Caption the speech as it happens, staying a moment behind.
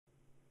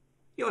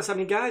Yo, what's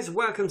happening guys?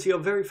 Welcome to your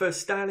very first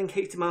styling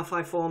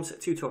HTML5 forms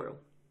tutorial.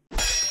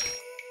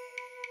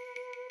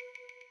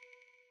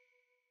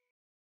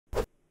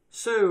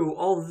 So,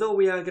 although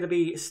we are going to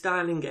be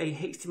styling a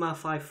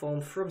HTML5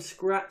 form from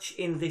scratch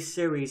in this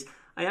series,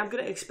 I am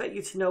going to expect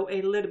you to know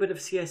a little bit of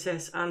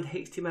CSS and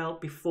HTML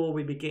before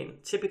we begin.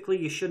 Typically,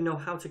 you should know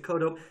how to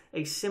code up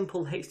a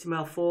simple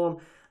HTML form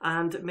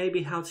and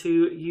maybe how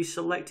to use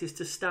selectors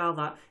to style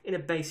that in a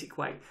basic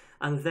way.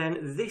 And then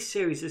this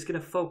series is going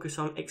to focus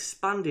on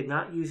expanding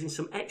that using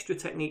some extra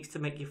techniques to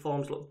make your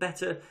forms look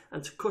better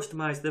and to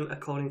customize them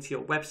according to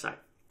your website.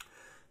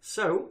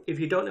 So, if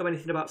you don't know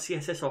anything about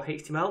CSS or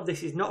HTML,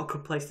 this is not a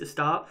good place to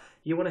start.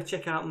 You want to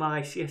check out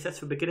my CSS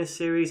for Beginners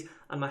series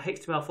and my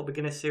HTML for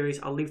Beginners series.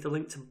 I'll leave the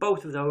link to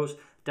both of those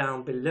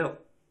down below.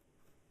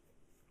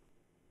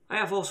 I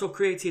have also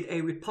created a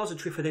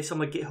repository for this on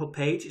my GitHub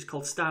page. It's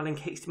called Styling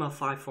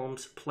HTML5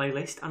 Forms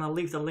Playlist, and I'll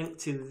leave the link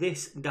to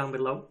this down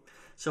below.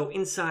 So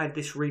inside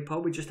this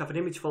repo, we just have an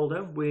image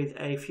folder with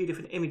a few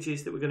different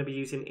images that we're going to be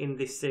using in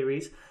this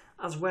series,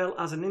 as well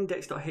as an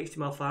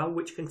index.html file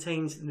which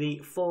contains the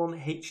form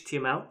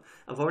HTML.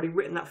 I've already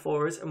written that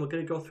for us and we're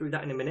going to go through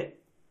that in a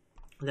minute.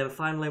 And then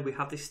finally we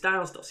have the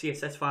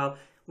styles.css file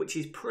which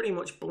is pretty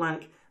much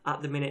blank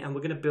at the minute, and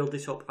we're going to build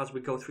this up as we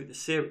go through the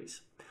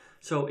series.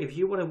 So if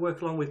you want to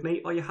work along with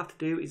me, all you have to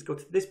do is go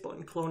to this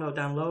button, clone or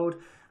download,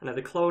 and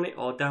either clone it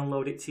or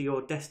download it to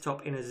your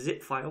desktop in a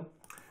zip file.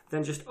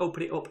 Then just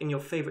open it up in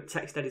your favorite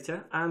text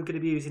editor. I'm going to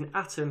be using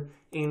Atom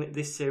in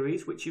this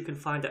series, which you can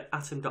find at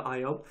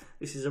atom.io.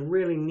 This is a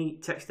really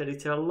neat text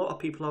editor. A lot of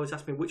people always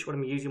ask me which one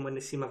I'm using when they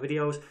see my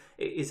videos.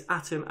 It is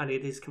Atom and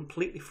it is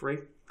completely free.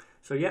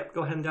 So yeah,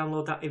 go ahead and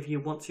download that if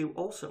you want to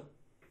also.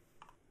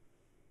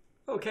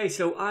 Okay,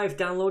 so I've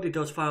downloaded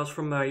those files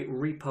from my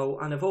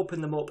repo and I've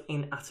opened them up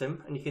in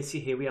Atom. And you can see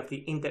here we have the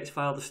index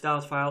file, the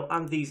styles file,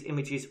 and these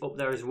images up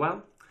there as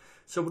well.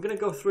 So we're going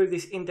to go through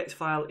this index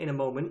file in a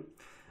moment.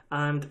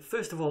 And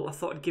first of all, I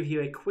thought I'd give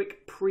you a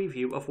quick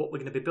preview of what we're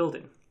going to be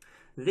building.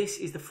 This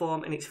is the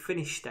form in its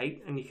finished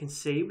state, and you can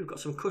see we've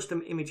got some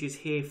custom images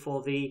here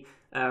for the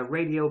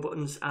radio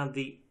buttons and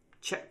the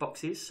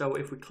checkboxes. So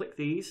if we click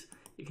these,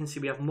 you can see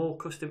we have more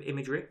custom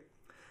imagery.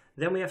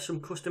 Then we have some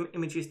custom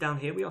images down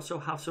here. We also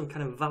have some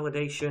kind of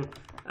validation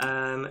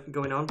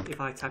going on. If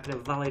I type in a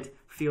valid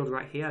field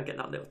right here, I get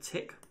that little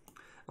tick.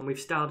 And we've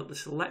styled up the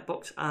select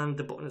box and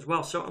the button as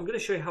well. So I'm going to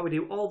show you how we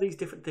do all these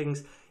different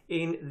things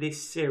in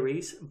this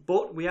series,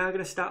 but we are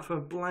going to start from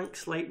a blank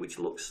slate which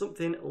looks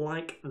something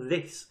like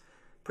this.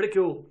 Pretty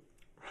cool,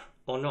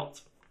 or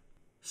not.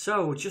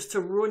 So just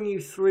to run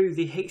you through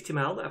the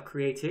HTML that I've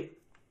created,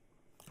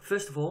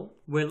 first of all,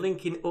 we're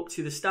linking up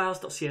to the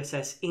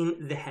styles.css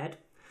in the head.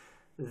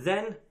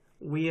 Then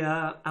we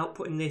are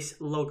outputting this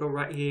logo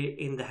right here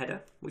in the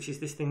header, which is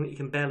this thing that you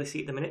can barely see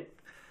at the minute.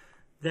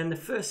 Then the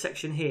first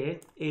section here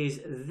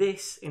is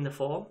this in the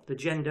form, the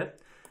gender,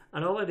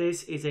 and all it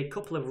is a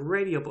couple of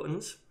radio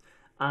buttons,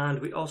 and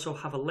we also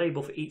have a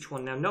label for each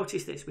one. Now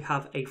notice this, we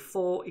have a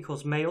 4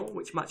 equals male,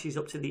 which matches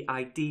up to the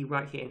ID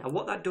right here. Now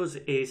what that does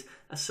is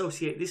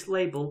associate this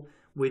label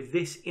with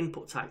this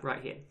input type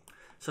right here.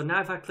 So now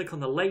if I click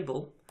on the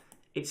label,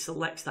 it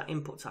selects that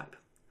input type.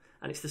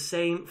 And it's the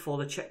same for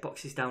the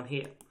checkboxes down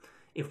here.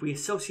 If we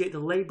associate the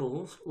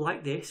labels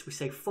like this, we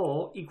say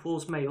 4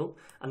 equals male,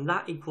 and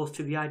that equals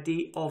to the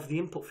ID of the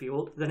input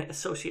field, then it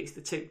associates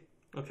the two.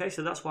 Okay,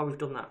 so that's why we've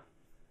done that.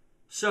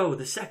 So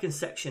the second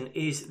section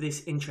is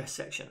this interest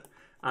section,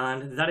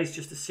 and that is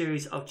just a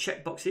series of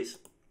checkboxes,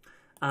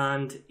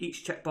 and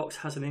each checkbox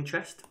has an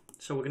interest,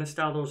 so we're going to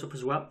style those up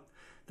as well.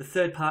 The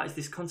third part is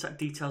this contact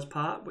details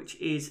part, which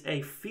is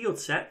a field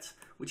set,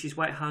 which is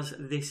why it has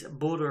this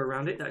border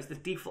around it. That is the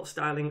default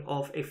styling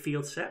of a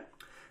field set.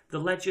 The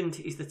legend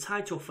is the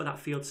title for that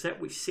field set,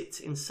 which sits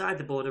inside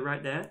the border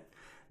right there.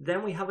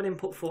 Then we have an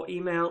input for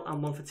email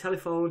and one for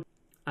telephone.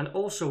 And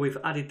also we've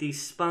added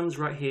these spans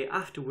right here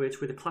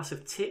afterwards with a class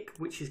of tick,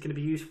 which is going to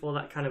be used for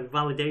that kind of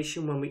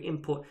validation. When we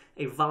input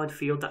a valid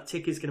field, that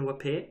tick is going to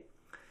appear.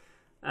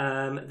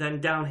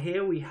 Then down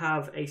here we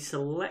have a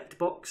select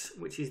box,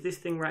 which is this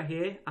thing right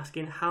here,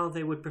 asking how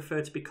they would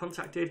prefer to be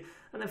contacted.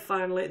 And then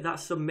finally that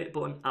submit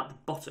button at the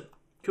bottom.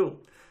 Cool.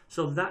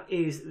 So that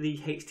is the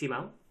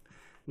HTML.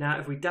 Now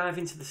if we dive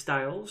into the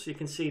styles, you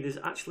can see there's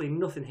actually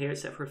nothing here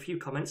except for a few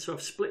comments. So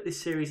I've split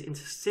this series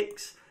into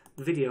 6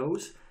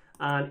 videos.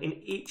 And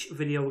in each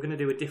video we're going to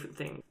do a different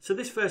thing. So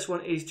this first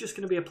one is just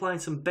going to be applying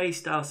some base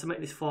styles to make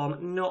this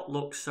form not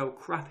look so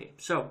crappy.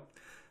 So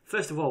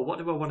first of all, what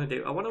do I want to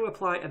do? I want to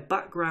apply a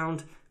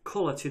background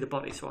color to the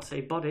body. So I'll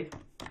say body,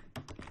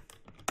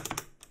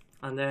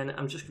 and then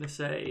I'm just going to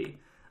say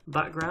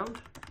background,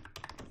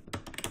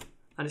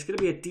 and it's going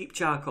to be a deep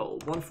charcoal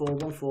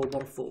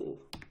 141414.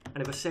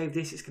 And if I save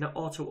this, it's going to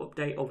auto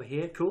update over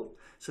here. Cool.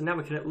 So now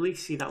we can at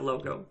least see that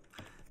logo.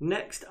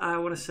 Next, I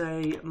want to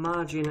say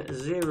margin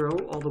 0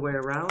 all the way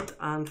around,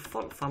 and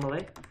font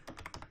family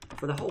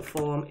for the whole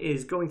form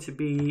is going to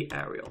be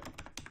Arial.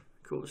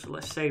 Cool, so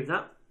let's save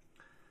that.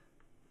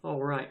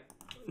 All right,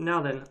 now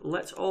then,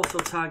 let's also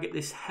target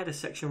this header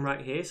section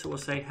right here. So we'll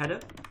say header,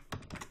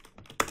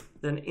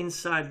 Then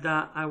inside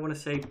that, I want to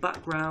say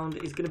background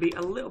is going to be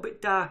a little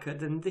bit darker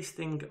than this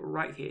thing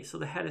right here. So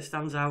the header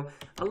stands out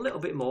a little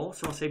bit more.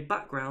 So I'll say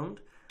background,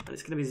 and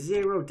it's going to be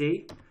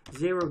 0D,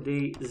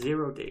 0D,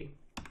 0D.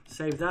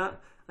 Save that,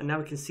 and now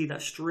we can see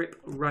that strip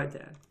right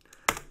there.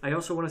 I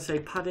also want to say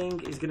padding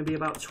is going to be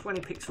about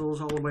 20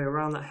 pixels all the way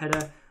around that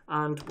header,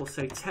 and we'll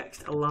say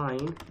text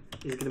align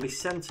is going to be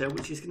center,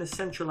 which is going to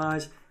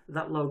centralize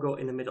that logo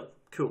in the middle.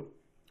 Cool.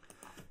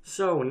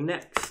 So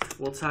next,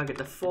 we'll target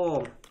the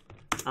form,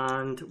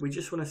 and we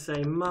just want to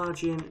say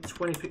margin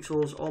 20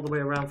 pixels all the way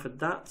around for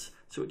that,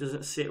 so it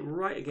doesn't sit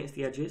right against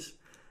the edges.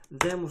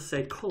 Then we'll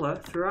say color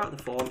throughout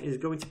the form is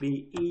going to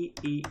be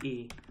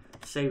EEE.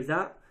 Save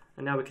that,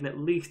 and now we can at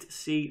least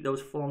see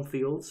those form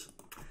fields.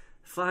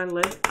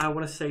 Finally, I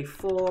want to say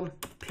form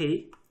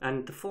P,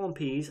 and the form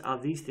Ps are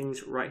these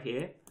things right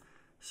here.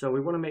 So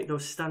we want to make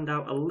those stand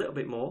out a little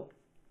bit more.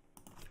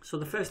 So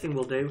the first thing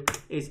we'll do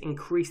is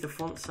increase the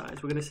font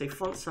size. We're going to say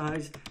font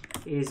size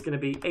is going to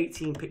be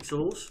 18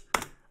 pixels.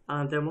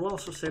 And then we'll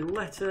also say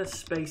letter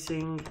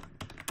spacing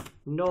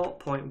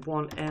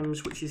 0.1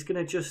 ems, which is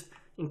going to just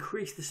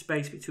increase the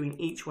space between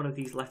each one of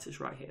these letters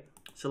right here.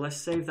 So let's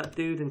save that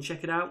dude and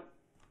check it out.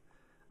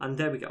 And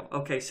there we go.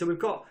 Okay, so we've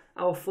got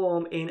our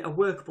form in a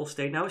workable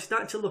state. Now it's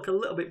starting to look a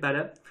little bit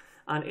better.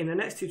 And in the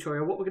next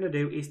tutorial, what we're going to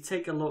do is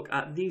take a look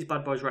at these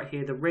bad boys right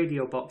here, the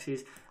radio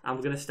boxes, and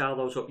we're going to style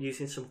those up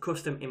using some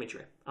custom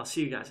imagery. I'll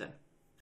see you guys then.